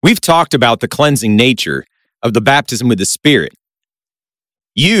We've talked about the cleansing nature of the baptism with the Spirit.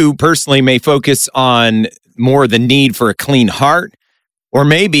 You personally may focus on more the need for a clean heart, or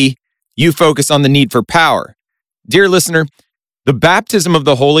maybe you focus on the need for power. Dear listener, the baptism of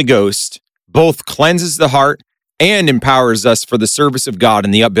the Holy Ghost both cleanses the heart and empowers us for the service of God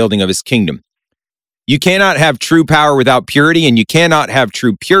and the upbuilding of His kingdom. You cannot have true power without purity, and you cannot have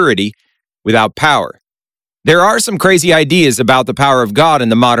true purity without power. There are some crazy ideas about the power of God in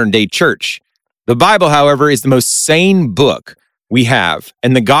the modern day church. The Bible, however, is the most sane book we have,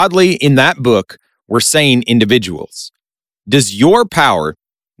 and the godly in that book were sane individuals. Does your power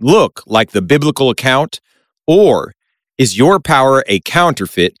look like the biblical account, or is your power a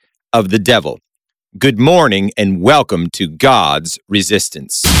counterfeit of the devil? Good morning and welcome to God's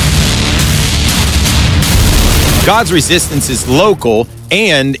Resistance. God's Resistance is local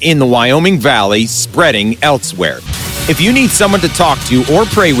and in the Wyoming Valley, spreading elsewhere. If you need someone to talk to or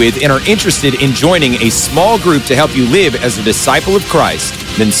pray with and are interested in joining a small group to help you live as a disciple of Christ,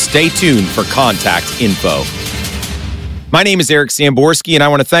 then stay tuned for contact info. My name is Eric Samborski, and I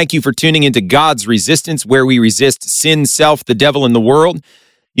want to thank you for tuning into God's Resistance, where we resist sin, self, the devil, and the world.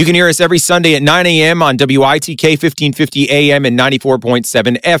 You can hear us every Sunday at 9 a.m. on WITK 1550 AM and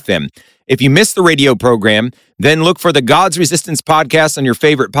 94.7 FM. If you missed the radio program, then look for the God's Resistance podcast on your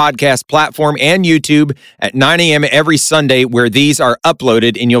favorite podcast platform and YouTube at 9 a.m. every Sunday, where these are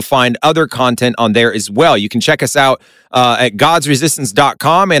uploaded, and you'll find other content on there as well. You can check us out at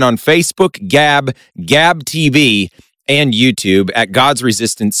godsresistance.com and on Facebook, Gab TV, and YouTube at God's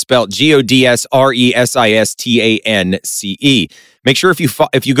Resistance, spelled GODSRESISTANCE. Make sure if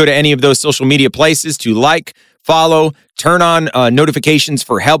you go to any of those social media places to like, follow, turn on notifications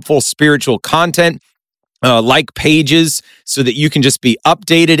for helpful spiritual content, like pages so that you can just be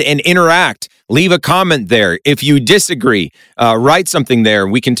updated and interact. Leave a comment there. If you disagree, write something there.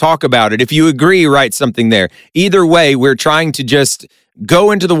 We can talk about it. If you agree, write something there. Either way, we're trying to just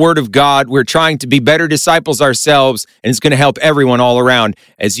go into the Word of God. We're trying to be better disciples ourselves, and it's going to help everyone all around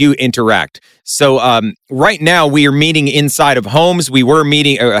as you interact. So right now, we are meeting inside of homes. We were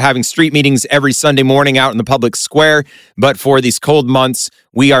having street meetings every Sunday morning out in the public square, but for these cold months,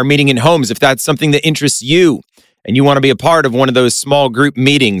 we are meeting in homes. If that's something that interests you, and you want to be a part of one of those small group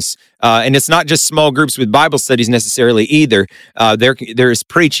meetings, and it's not just small groups with Bible studies necessarily either. There is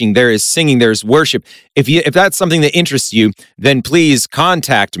preaching, there is singing, there's worship. If that's something that interests you, then please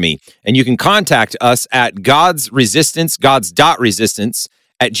contact me. And you can contact us at godsresistance, gods.resistance,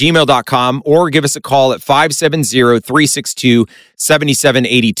 at gmail.com, or give us a call at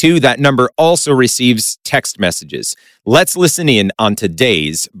 570-362-7782. That number also receives text messages. Let's listen in on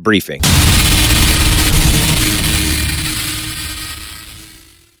today's briefing.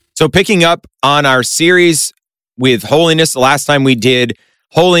 So picking up on our series with holiness, the last time we did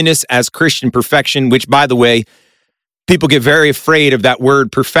holiness as Christian perfection, which, by the way, people get very afraid of that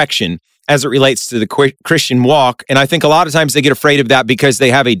word perfection as it relates to the Christian walk. And I think a lot of times they get afraid of that because they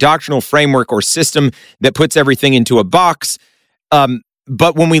have a doctrinal framework or system that puts everything into a box.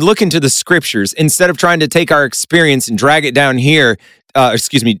 But when we look into the scriptures, instead of trying to take our experience and drag it down here,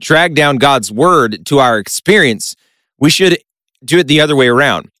 drag down God's word to our experience, we should do it the other way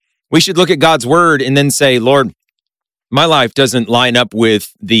around. We should look at God's word and then say, Lord, my life doesn't line up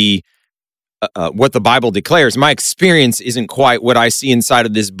with the what the Bible declares. My experience isn't quite what I see inside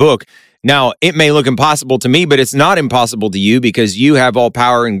of this book. Now, it may look impossible to me, but it's not impossible to you because you have all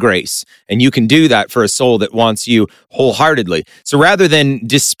power and grace, and you can do that for a soul that wants you wholeheartedly. So rather than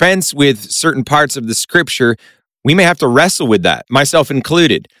dispense with certain parts of the scripture, we may have to wrestle with that, myself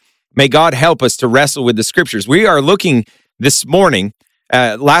included. May God help us to wrestle with the scriptures. We are looking this morning.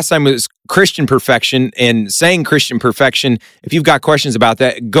 Last time it was Christian perfection, and saying Christian perfection. If you've got questions about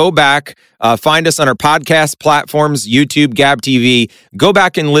that, go back, find us on our podcast platforms, YouTube, Gab TV. Go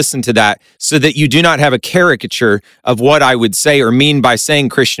back and listen to that so that you do not have a caricature of what I would say or mean by saying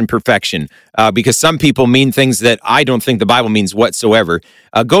Christian perfection, because some people mean things that I don't think the Bible means whatsoever.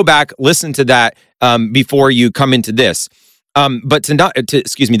 Go back, listen to that before you come into this.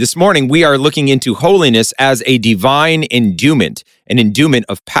 This morning, we are looking into holiness as a divine endowment, an endowment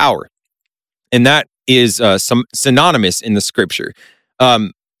of power. And that is synonymous in the scripture.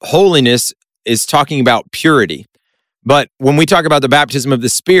 Holiness is talking about purity. But when we talk about the baptism of the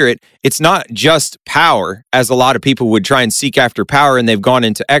Spirit, it's not just power, as a lot of people would try and seek after power, and they've gone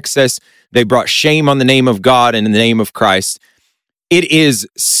into excess. They brought shame on the name of God and in the name of Christ. It is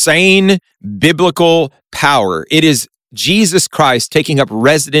sane, biblical power. It is Jesus Christ taking up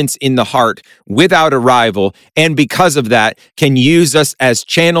residence in the heart without a rival, and because of that, can use us as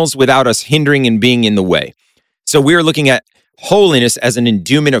channels without us hindering and being in the way. So we're looking at holiness as an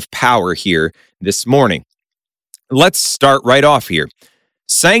endowment of power here this morning. Let's start right off here.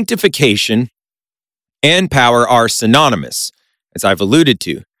 Sanctification and power are synonymous, as I've alluded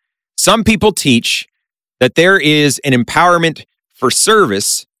to. Some people teach that there is an empowerment for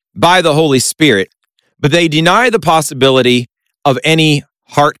service by the Holy Spirit, but they deny the possibility of any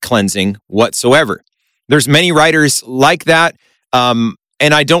heart cleansing whatsoever. There's many writers like that, and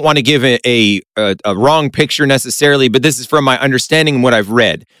I don't want to give a wrong picture necessarily, but this is from my understanding and what I've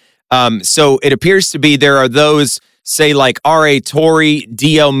read. So it appears to be there are those, say, like R.A. Torrey,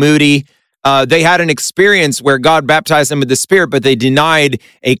 D.L. Moody. They had an experience where God baptized them with the Spirit, but they denied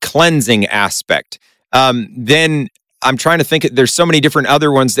a cleansing aspect. Then I'm trying to think, there's so many different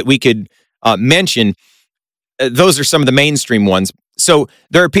other ones that we could mention. Those are some of the mainstream ones. So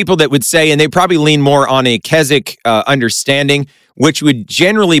there are people that would say, and they probably lean more on a Keswick understanding, which would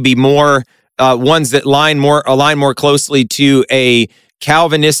generally be more ones that align more closely to a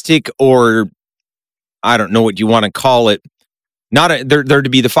Calvinistic, or I don't know what you want to call it. There to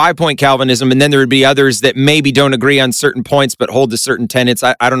be the 5-point Calvinism, and then there would be others that maybe don't agree on certain points but hold to certain tenets.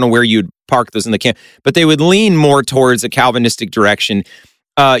 I don't know where you'd park those in the camp, but they would lean more towards a Calvinistic direction.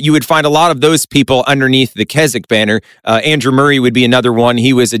 You would find a lot of those people underneath the Keswick banner. Andrew Murray would be another one.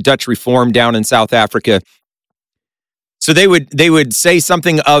 He was a Dutch Reformed down in South Africa. So they would say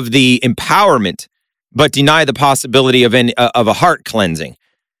something of the empowerment, but deny the possibility of a heart cleansing.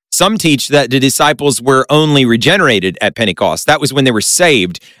 Some teach that the disciples were only regenerated at Pentecost. That was when they were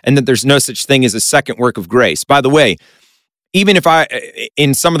saved, and that there's no such thing as a second work of grace. By the way, even if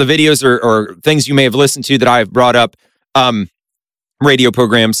in some of the videos or things you may have listened to that I have brought up, radio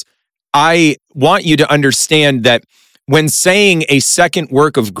programs, I want you to understand that when saying a second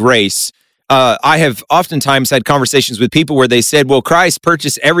work of grace, I have oftentimes had conversations with people where they said, well, Christ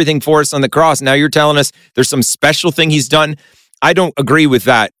purchased everything for us on the cross. Now you're telling us there's some special thing he's done. I don't agree with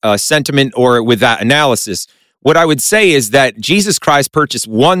that sentiment or with that analysis. What I would say is that Jesus Christ purchased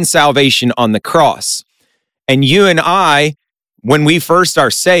one salvation on the cross. And you and I, when we first are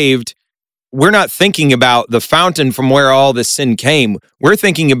saved, we're not thinking about the fountain from where all this sin came. We're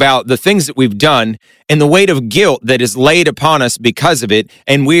thinking about the things that we've done and the weight of guilt that is laid upon us because of it.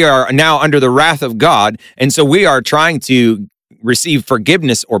 And we are now under the wrath of God. And so we are trying to receive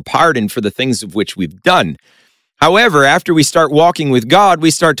forgiveness or pardon for the things of which we've done. However, after we start walking with God, we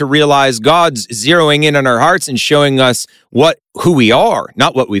start to realize God's zeroing in on our hearts and showing us who we are,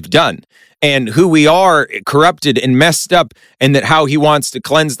 not what we've done, and who we are corrupted and messed up, and that how he wants to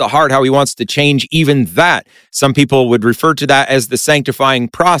cleanse the heart, how he wants to change even that. Some people would refer to that as the sanctifying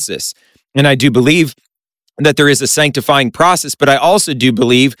process. And I do believe that there is a sanctifying process, but I also do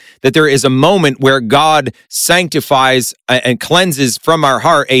believe that there is a moment where God sanctifies and cleanses from our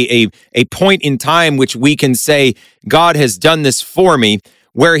heart a point in time which we can say, God has done this for me,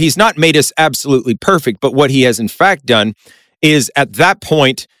 where he's not made us absolutely perfect, but what he has in fact done is at that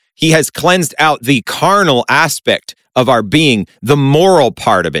point, he has cleansed out the carnal aspect of our being, the moral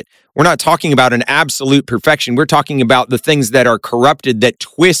part of it. We're not talking about an absolute perfection. We're talking about the things that are corrupted, that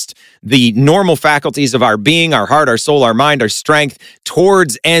twist the normal faculties of our being, our heart, our soul, our mind, our strength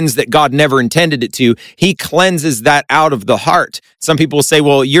towards ends that God never intended it to. He cleanses that out of the heart. Some people will say,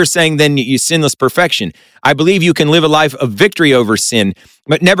 well, you're saying then you sinless perfection. I believe you can live a life of victory over sin,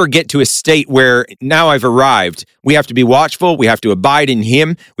 but never get to a state where now I've arrived. We have to be watchful. We have to abide in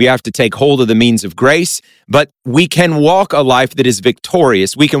him. We have to take hold of the means of grace, but we can walk a life that is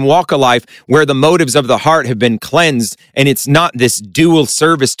victorious. We can walk a life where the motives of the heart have been cleansed, and it's not this dual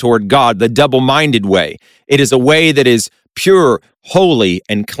service toward God, the double-minded way. It is a way that is pure, holy,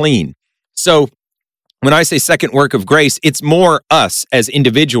 and clean. So when I say second work of grace, it's more us as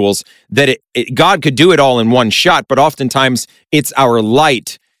individuals that God could do it all in one shot, but oftentimes it's our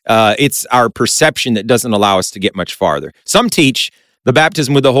light, it's our perception that doesn't allow us to get much farther. Some teach the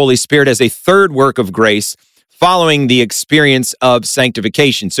baptism with the Holy Spirit as a third work of grace following the experience of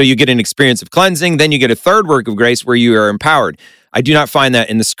sanctification. So you get an experience of cleansing, then you get a third work of grace where you are empowered. I do not find that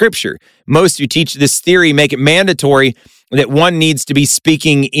in the scripture. Most who teach this theory make it mandatory that one needs to be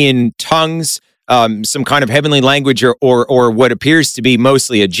speaking in tongues, some kind of heavenly language or what appears to be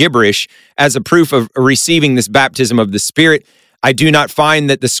mostly a gibberish as a proof of receiving this baptism of the Spirit. I do not find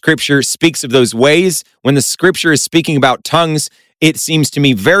that the scripture speaks of those ways. When the scripture is speaking about tongues, it seems to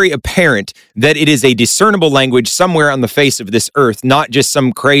me very apparent that it is a discernible language somewhere on the face of this earth, not just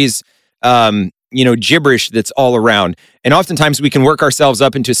some craze, gibberish that's all around. And oftentimes we can work ourselves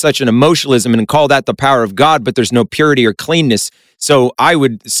up into such an emotionalism and call that the power of God, but there's no purity or cleanness. So I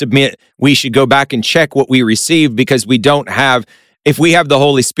would submit we should go back and check what we receive, because we don't have, if we have the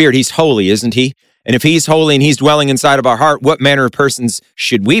Holy Spirit, he's holy, isn't he? And if he's holy and he's dwelling inside of our heart, what manner of persons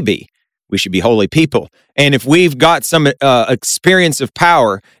should we be? We should be holy people. And if we've got some experience of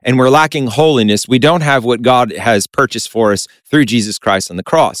power and we're lacking holiness, we don't have what God has purchased for us through Jesus Christ on the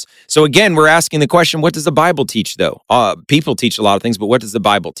cross. So again, we're asking the question, what does the Bible teach, though? People teach a lot of things, but what does the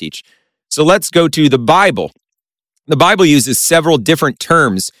Bible teach? So let's go to the Bible. The Bible uses several different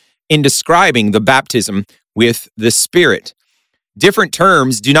terms in describing the baptism with the Spirit. Different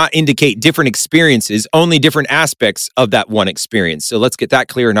terms do not indicate different experiences, only different aspects of that one experience. So let's get that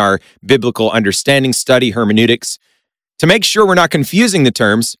clear in our biblical understanding study, hermeneutics. To make sure we're not confusing the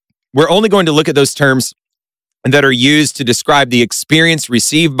terms, we're only going to look at those terms that are used to describe the experience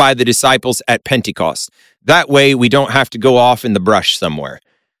received by the disciples at Pentecost. That way, we don't have to go off in the brush somewhere.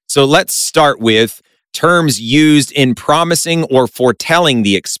 So let's start with terms used in promising or foretelling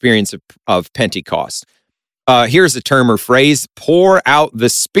the experience of Pentecost. Here's a term or phrase, pour out the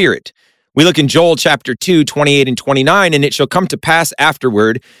Spirit. We look in Joel chapter 2, 28 and 29, and it shall come to pass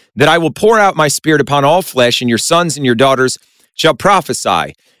afterward that I will pour out my Spirit upon all flesh, and your sons and your daughters shall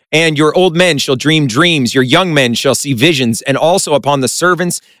prophesy, and your old men shall dream dreams, your young men shall see visions, and also upon the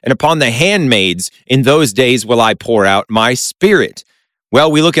servants and upon the handmaids in those days will I pour out my Spirit. Well,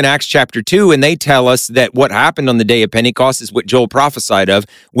 we look in Acts chapter 2, and they tell us that what happened on the day of Pentecost is what Joel prophesied of,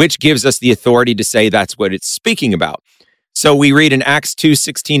 which gives us the authority to say that's what it's speaking about. So we read in Acts 2,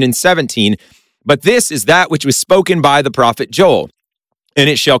 16 and 17, but this is that which was spoken by the prophet Joel. And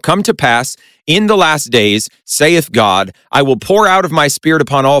it shall come to pass in the last days, saith God, I will pour out of my Spirit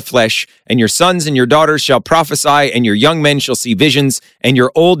upon all flesh, and your sons and your daughters shall prophesy, and your young men shall see visions, and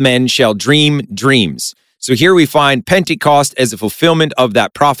your old men shall dream dreams. So here we find Pentecost as a fulfillment of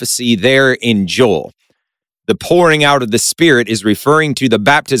that prophecy there in Joel. The pouring out of the Spirit is referring to the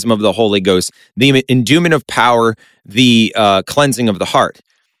baptism of the Holy Ghost, the endowment of power, the cleansing of the heart.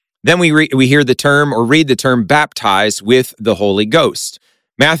 Then we hear the term or read the term baptized with the Holy Ghost.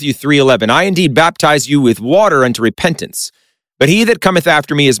 Matthew 3:11, I indeed baptize you with water unto repentance, but he that cometh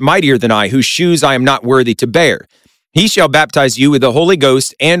after me is mightier than I, whose shoes I am not worthy to bear. He shall baptize you with the Holy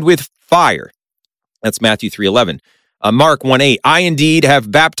Ghost and with fire. That's Matthew 3:11. Mark 1:8, I indeed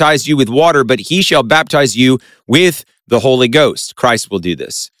have baptized you with water, but he shall baptize you with the Holy Ghost. Christ will do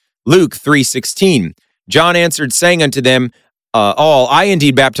this. Luke 3:16, John answered, saying unto them all, I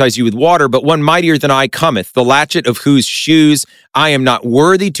indeed baptize you with water, but one mightier than I cometh, the latchet of whose shoes I am not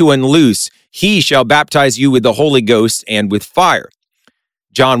worthy to unloose. He shall baptize you with the Holy Ghost and with fire.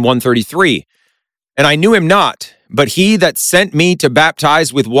 John 1:33, and I knew him not, but he that sent me to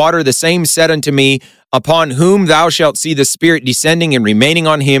baptize with water, the same said unto me, upon whom thou shalt see the Spirit descending and remaining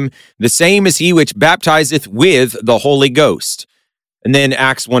on him, the same is he which baptizeth with the Holy Ghost. And then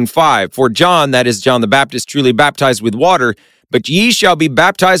Acts 1:5, for John, that is John the Baptist, truly baptized with water, but ye shall be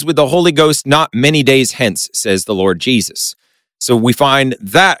baptized with the Holy Ghost not many days hence, says the Lord Jesus. So we find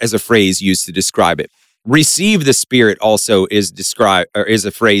that as a phrase used to describe it. Receive the Spirit also is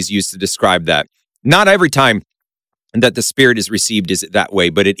a phrase used to describe that. Not every time that the Spirit is received is it that way,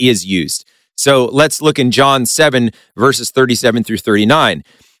 but it is used. So let's look in John 7, verses 37 through 39.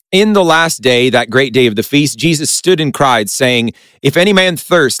 In the last day, that great day of the feast, Jesus stood and cried, saying, if any man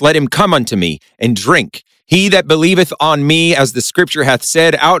thirst, let him come unto me and drink. He that believeth on me, as the scripture hath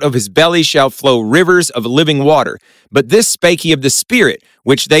said, out of his belly shall flow rivers of living water. But this spake he of the Spirit,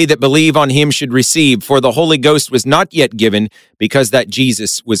 which they that believe on him should receive, for the Holy Ghost was not yet given, because that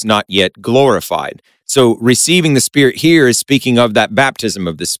Jesus was not yet glorified. So receiving the Spirit here is speaking of that baptism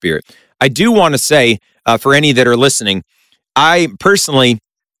of the Spirit. I do want to say, for any that are listening, I personally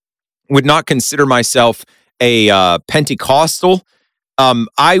would not consider myself a Pentecostal.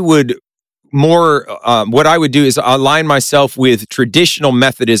 I would what I would do is align myself with traditional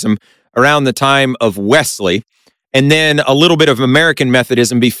Methodism around the time of Wesley, and then a little bit of American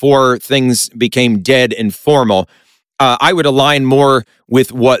Methodism before things became dead and formal. I would align more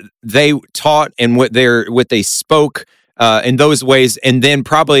with what they taught and what they spoke in those ways, and then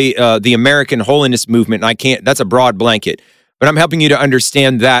probably the American holiness movement. And that's a broad blanket, but I'm helping you to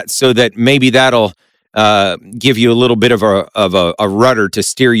understand that so that maybe that'll give you a little bit of a rudder to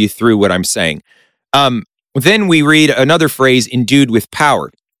steer you through what I'm saying. Then we read another phrase, endued with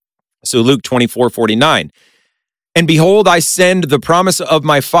power. So Luke 24:49. And behold, I send the promise of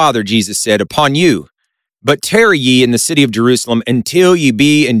my Father, Jesus said, upon you. But tarry ye in the city of Jerusalem until ye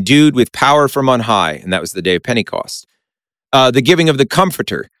be endued with power from on high. And that was the day of Pentecost. The giving of the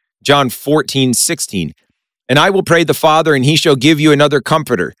Comforter, John 14:16. And I will pray the Father, and he shall give you another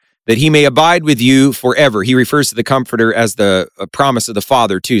Comforter, that he may abide with you forever. He refers to the Comforter as the promise of the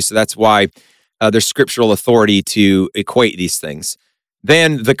Father, too. So that's why there's scriptural authority to equate these things.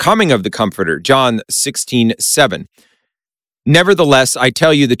 Then the coming of the Comforter, John 16:7. Nevertheless, I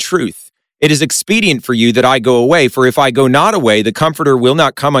tell you the truth. It is expedient for you that I go away, for if I go not away, the Comforter will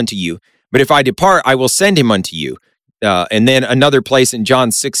not come unto you. But if I depart, I will send him unto you. And then another place in John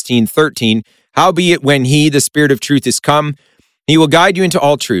 16:13. Howbeit, when he, the Spirit of truth, is come, he will guide you into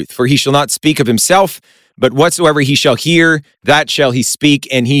all truth, for he shall not speak of himself, but whatsoever he shall hear, that shall he speak,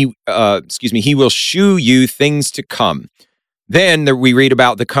 and he will shew you things to come. Then we read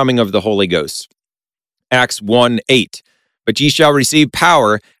about the coming of the Holy Ghost. Acts 1:8. But ye shall receive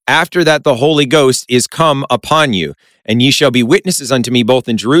power after that the Holy Ghost is come upon you, and ye shall be witnesses unto me both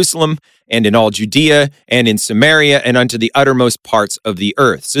in Jerusalem and in all Judea and in Samaria and unto the uttermost parts of the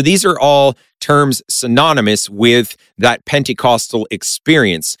earth. So these are all terms synonymous with that Pentecostal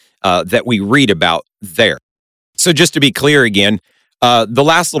experience that we read about there. So just to be clear again, the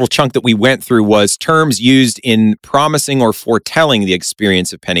last little chunk that we went through was terms used in promising or foretelling the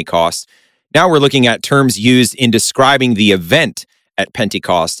experience of Pentecost. Now we're looking at terms used in describing the event at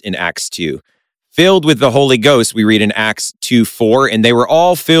Pentecost in Acts 2. Filled with the Holy Ghost, we read in Acts 2:4, and they were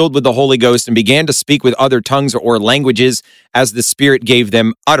all filled with the Holy Ghost and began to speak with other tongues or languages as the Spirit gave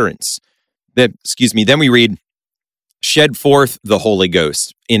them utterance. Then we read, shed forth the Holy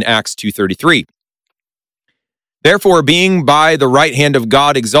Ghost in Acts 2:33. Therefore, being by the right hand of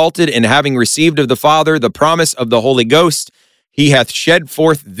God exalted, and having received of the Father the promise of the Holy Ghost, he hath shed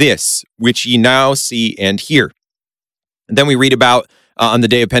forth this, which ye now see and hear. And then we read about, on the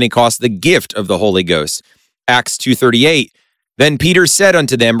day of Pentecost, the gift of the Holy Ghost. Acts 2:38, then Peter said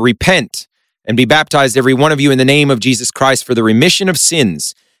unto them, repent, and be baptized every one of you in the name of Jesus Christ for the remission of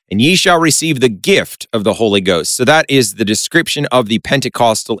sins, and ye shall receive the gift of the Holy Ghost. So that is the description of the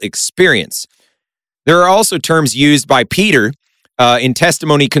Pentecostal experience. There are also terms used by Peter in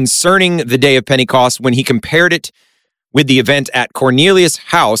testimony concerning the day of Pentecost when he compared it with the event at Cornelius'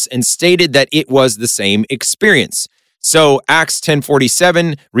 house and stated that it was the same experience. So Acts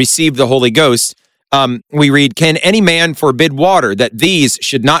 10:47, receive the Holy Ghost. We read, can any man forbid water that these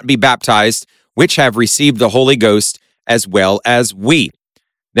should not be baptized, which have received the Holy Ghost as well as we?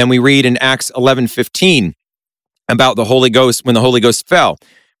 Then we read in Acts 11:15 about the Holy Ghost when the Holy Ghost fell.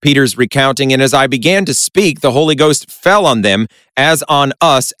 Peter's recounting, and as I began to speak, the Holy Ghost fell on them as on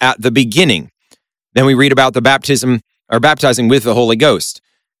us at the beginning. Then we read about the baptizing with the Holy Ghost.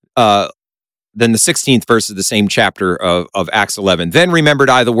 Then the 16th verse of the same chapter of Acts 11. Then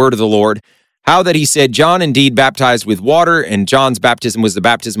remembered I the word of the Lord, how that he said, John indeed baptized with water, and John's baptism was the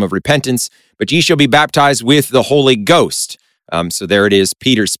baptism of repentance, but ye shall be baptized with the Holy Ghost. So there it is,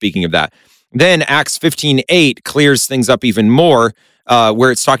 Peter speaking of that. Then Acts 15:8 clears things up even more,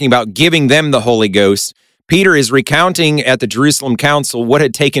 where it's talking about giving them the Holy Ghost. Peter is recounting at the Jerusalem Council what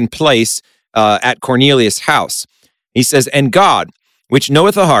had taken place at Cornelius' house. He says, and God, which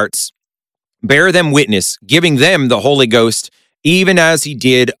knoweth the hearts, bear them witness, giving them the Holy Ghost, even as he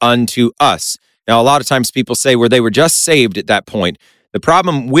did unto us. Now, a lot of times people say, well, they were just saved at that point. The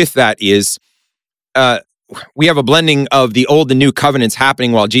problem with that is we have a blending of the old and new covenants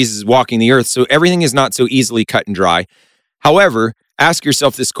happening while Jesus is walking the earth, so everything is not so easily cut and dry. However, ask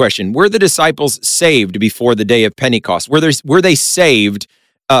yourself this question. Were the disciples saved before the day of Pentecost? Were they saved,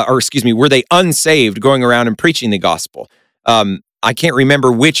 were they unsaved going around and preaching the gospel? I can't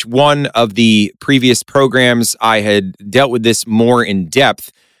remember which one of the previous programs I had dealt with this more in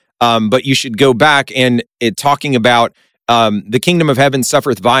depth, but you should go back and talking about the kingdom of heaven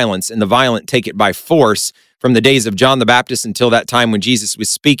suffereth violence, and the violent take it by force, from the days of John the Baptist until that time when Jesus was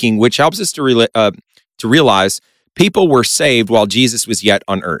speaking, which helps us to realize people were saved while Jesus was yet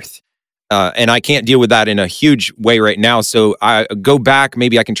on earth. And I can't deal with that in a huge way right now, so I go back.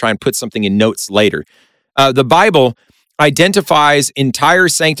 Maybe I can try and put something in notes later. The Bible identifies entire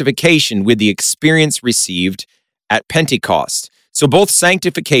sanctification with the experience received at Pentecost. So both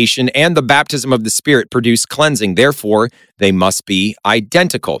sanctification and the baptism of the Spirit produce cleansing. Therefore, they must be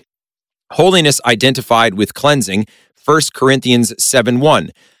identical. Holiness identified with cleansing, 1 Corinthians 7:1.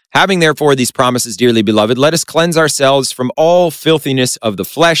 Having therefore these promises, dearly beloved, let us cleanse ourselves from all filthiness of the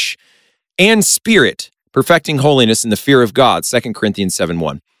flesh and spirit, perfecting holiness in the fear of God, 2 Corinthians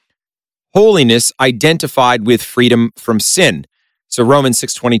 7:1. Holiness identified with freedom from sin. So Romans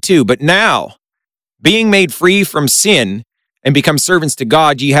 6:22. But now, being made free from sin and become servants to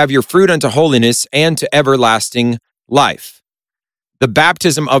God, ye have your fruit unto holiness and to everlasting life. The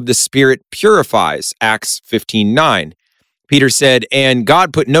baptism of the Spirit purifies, Acts 15:9. Peter said, and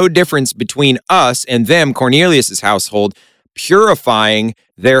God put no difference between us and them, Cornelius' household, purifying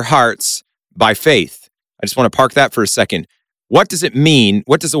their hearts by faith. I just want to park that for a second. What does it mean?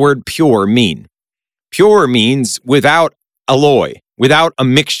 What does the word pure mean? Pure means without alloy, without a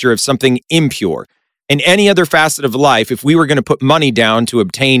mixture of something impure. In any other facet of life, if we were going to put money down to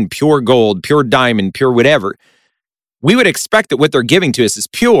obtain pure gold, pure diamond, pure whatever, we would expect that what they're giving to us is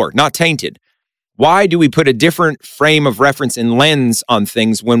pure, not tainted. Why do we put a different frame of reference and lens on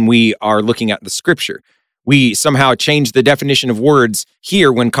things when we are looking at the scripture? We somehow change the definition of words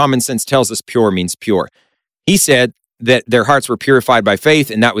here when common sense tells us pure means pure. He said that their hearts were purified by faith,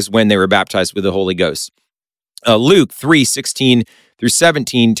 and that was when they were baptized with the Holy Ghost. Luke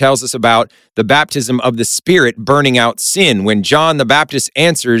 3:16-17 tells us about the baptism of the Spirit burning out sin. When John the Baptist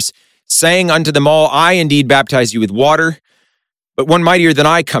answers, saying unto them all, I indeed baptize you with water, but one mightier than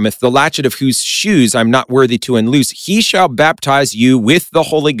I cometh, the latchet of whose shoes I'm not worthy to unloose. He shall baptize you with the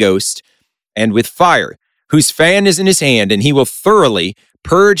Holy Ghost and with fire, whose fan is in his hand, and he will thoroughly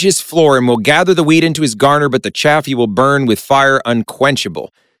purge his floor and will gather the wheat into his garner, but the chaff he will burn with fire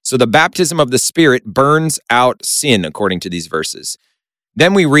unquenchable. So the baptism of the Spirit burns out sin, according to these verses.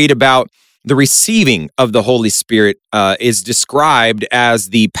 Then we read about the receiving of the Holy Spirit is described as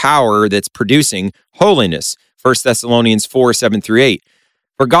the power that's producing holiness. 1 Thessalonians 4:7-8.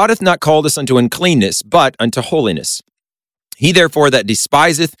 For God hath not called us unto uncleanness, but unto holiness. He therefore that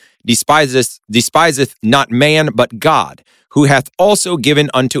despiseth not man, but God, who hath also given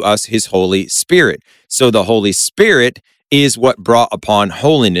unto us his Holy Spirit. So the Holy Spirit is what brought upon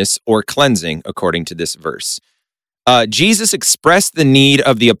holiness or cleansing, according to this verse. Jesus expressed the need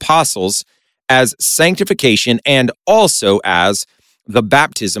of the apostles as sanctification and also as the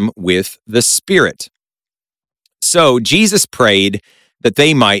baptism with the Spirit. So Jesus prayed that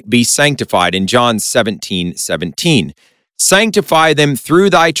they might be sanctified in John 17:17. Sanctify them through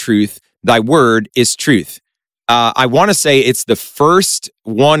thy truth, thy word is truth. I want to say it's the first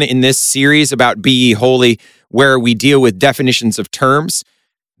one in this series about be ye holy where we deal with definitions of terms.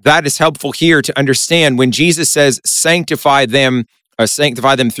 That is helpful here to understand when Jesus says sanctify them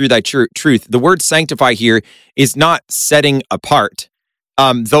through thy truth. The word sanctify here is not setting apart,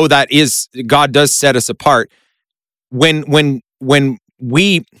 though that is, God does set us apart. When we're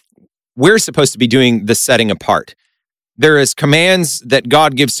supposed to be doing the setting apart. There is commands that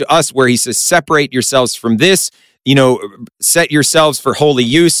God gives to us where he says, separate yourselves from this, set yourselves for holy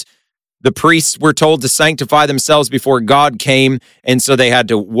use. The priests were told to sanctify themselves before God came, and so they had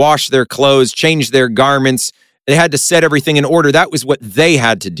to wash their clothes, change their garments. They had to set everything in order. That was what they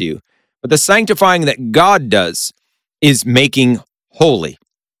had to do. But the sanctifying that God does is making holy.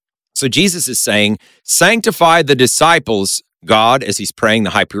 So Jesus is saying, sanctify the disciples, God, as he's praying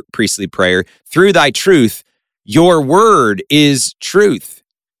the high priestly prayer, through thy truth. Your word is truth.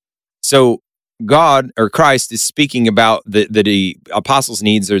 So God or Christ is speaking about the apostles'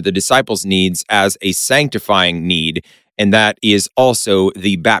 needs or the disciples' needs as a sanctifying need, and that is also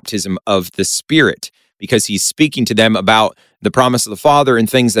the baptism of the Spirit, because he's speaking to them about the promise of the Father and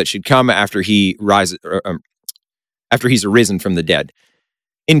things that should come after he's arisen from the dead.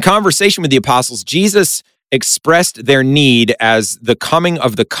 In conversation with the apostles, Jesus expressed their need as the coming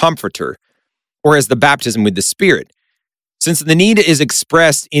of the Comforter, or as the baptism with the Spirit. Since the need is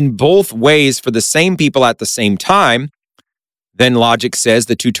expressed in both ways for the same people at the same time, then logic says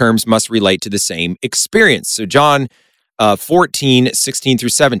the two terms must relate to the same experience. So John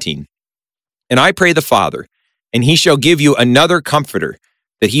 14:16-17. And I pray the Father, and he shall give you another Comforter,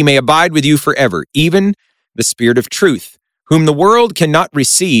 that he may abide with you forever, even the Spirit of truth, whom the world cannot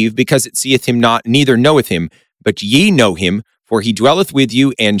receive, because it seeth him not, neither knoweth him, but ye know him, for he dwelleth with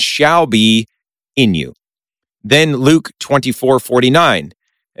you and shall be in you. Then Luke 24:49,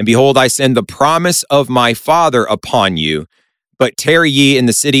 and behold, I send the promise of my Father upon you, but tarry ye in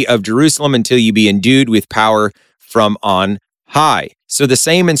the city of Jerusalem until ye be endued with power from on high. So the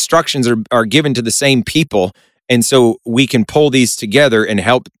same instructions are given to the same people, and so we can pull these together and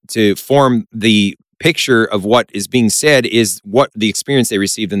help to form the picture of what is being said is what the experience they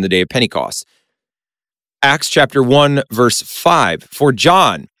received in the day of Pentecost. Acts chapter 1, verse 5, for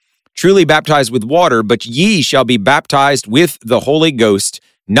John truly baptized with water, but ye shall be baptized with the Holy Ghost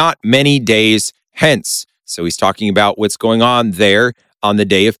not many days hence. So he's talking about what's going on there on the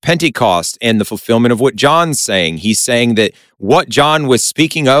day of Pentecost and the fulfillment of what John's saying. He's saying that what John was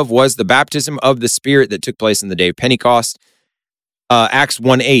speaking of was the baptism of the Spirit that took place in the day of Pentecost. Acts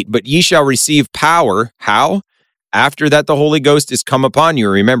 1:8, but ye shall receive power. How? After that the Holy Ghost is come upon you.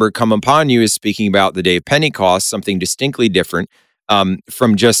 Remember, come upon you is speaking about the day of Pentecost, something distinctly different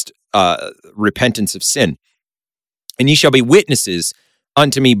from just repentance of sin. And ye shall be witnesses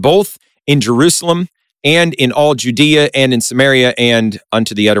unto me both in Jerusalem and in all Judea and in Samaria and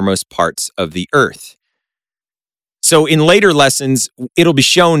unto the uttermost parts of the earth. So in later lessons, it'll be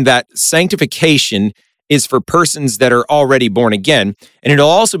shown that sanctification is for persons that are already born again. And it'll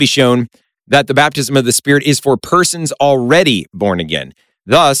also be shown that the baptism of the Spirit is for persons already born again.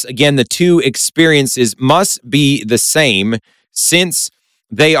 Thus, again, the two experiences must be the same since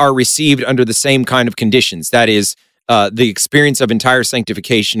they are received under the same kind of conditions. That is, the experience of entire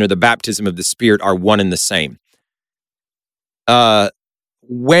sanctification or the baptism of the Spirit are one and the same.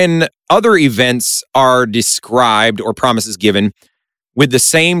 When other events are described or promises given with the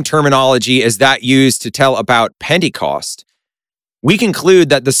same terminology as that used to tell about Pentecost, we conclude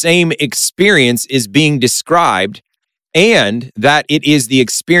that the same experience is being described and that it is the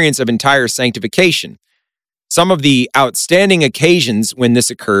experience of entire sanctification. Some of the outstanding occasions when this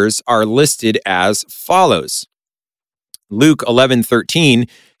occurs are listed as follows. Luke 11:13,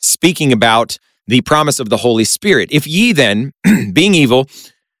 speaking about the promise of the Holy Spirit. If ye then, being evil,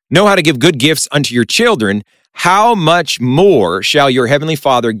 know how to give good gifts unto your children, how much more shall your heavenly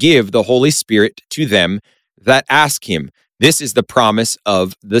Father give the Holy Spirit to them that ask him? This is the promise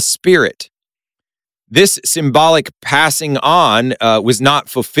of the Spirit. This symbolic passing on was not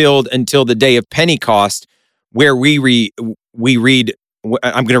fulfilled until the day of Pentecost, where we read,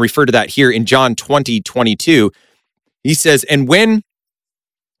 I'm going to refer to that here in John 20:22. He says, and when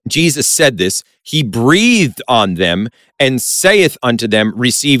Jesus said this, he breathed on them and saith unto them,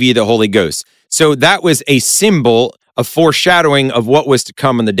 receive ye the Holy Ghost. So that was a symbol, a foreshadowing of what was to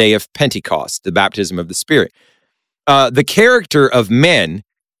come on the day of Pentecost, the baptism of the Spirit. The character of men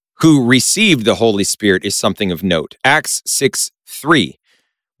who received the Holy Spirit is something of note. Acts 6:3.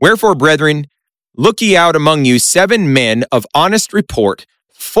 Wherefore, brethren, look ye out among you 7 men of honest report,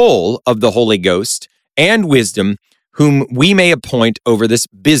 full of the Holy Ghost and wisdom, whom we may appoint over this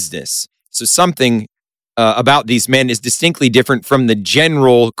business. So something about these men is distinctly different from the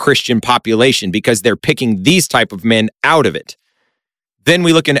general Christian population because they're picking these type of men out of it. Then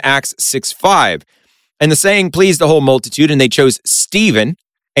we look in Acts 6:5. And the saying pleased the whole multitude, and they chose Stephen,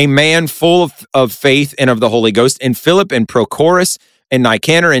 a man full of faith and of the Holy Ghost, and Philip and Prochorus and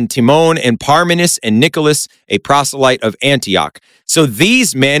Nicanor and Timon and Parmenas and Nicholas, a proselyte of Antioch. So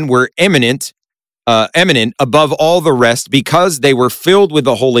these men were eminent above all the rest because they were filled with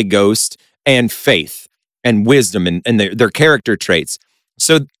the Holy Ghost and faith and wisdom and their character traits.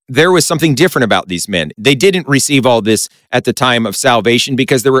 So there was something different about these men. They didn't receive all this at the time of salvation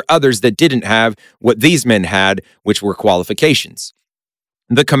because there were others that didn't have what these men had, which were qualifications.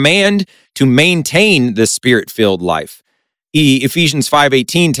 The command to maintain the Spirit-filled life. Ephesians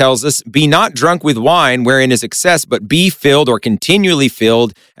 5:18 tells us, be not drunk with wine wherein is excess, but be filled or continually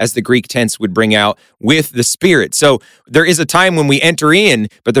filled, as the Greek tense would bring out, with the Spirit. So there is a time when we enter in,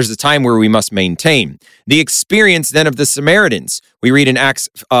 but there's a time where we must maintain. The experience then of the Samaritans. We read in Acts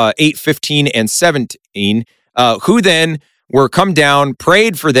 8:15 and 17, who then were come down,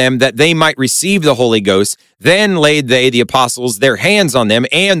 prayed for them that they might receive the Holy Ghost. Then laid they, the apostles, their hands on them,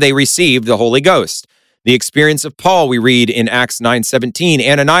 and they received the Holy Ghost. The experience of Paul, we read in Acts 9:17,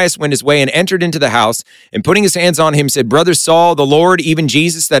 Ananias went his way and entered into the house, and putting his hands on him, said, Brother Saul, the Lord, even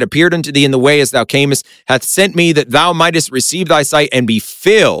Jesus, that appeared unto thee in the way as thou camest, hath sent me that thou mightest receive thy sight and be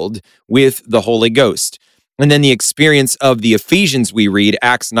filled with the Holy Ghost. And then the experience of the Ephesians, we read,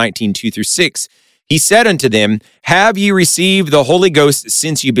 Acts 19:2-6. He said unto them, have ye received the Holy Ghost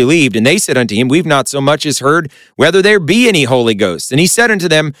since you believed? And they said unto him, we've not so much as heard whether there be any Holy Ghost. And he said unto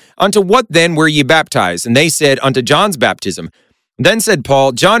them, unto what then were ye baptized? And they said, unto John's baptism. Then said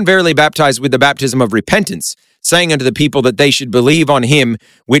Paul, John verily baptized with the baptism of repentance, saying unto the people that they should believe on him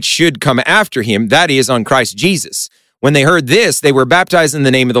which should come after him, that is, on Christ Jesus. When they heard this, they were baptized in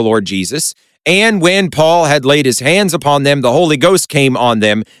the name of the Lord Jesus. And when Paul had laid his hands upon them, the Holy Ghost came on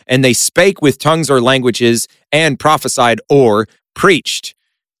them, and they spake with tongues or languages, and prophesied or preached.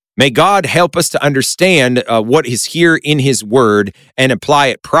 May God help us to understand what is here in his word and apply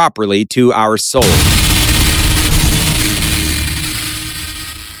it properly to our soul.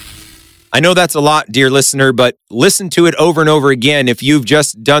 I know that's a lot, dear listener, but listen to it over and over again. If you've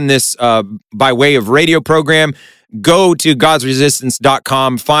just done this by way of radio program, go to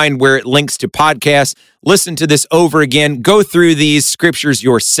godsresistance.com, find where it links to podcasts, listen to this over again, go through these scriptures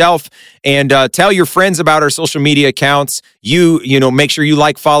yourself, and tell your friends about our social media accounts. You make sure you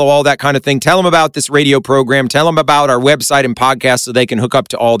follow, all that kind of thing. Tell them about this radio program. Tell them about our website and podcast so they can hook up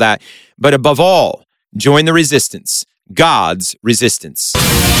to all that. But above all, join the resistance, God's resistance.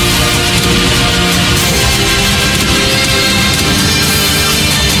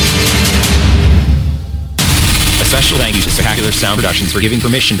 Special thank you to Spectacular Sound Productions for giving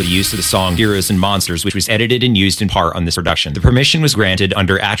permission for the use of the song Heroes and Monsters, which was edited and used in part on this production. The permission was granted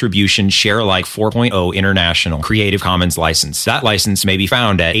under Attribution Share Alike 4.0 International Creative Commons license. That license may be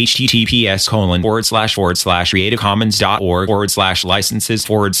found at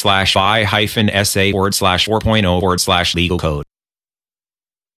https://creativecommons.org/licenses/by-sa/4.0/legal code.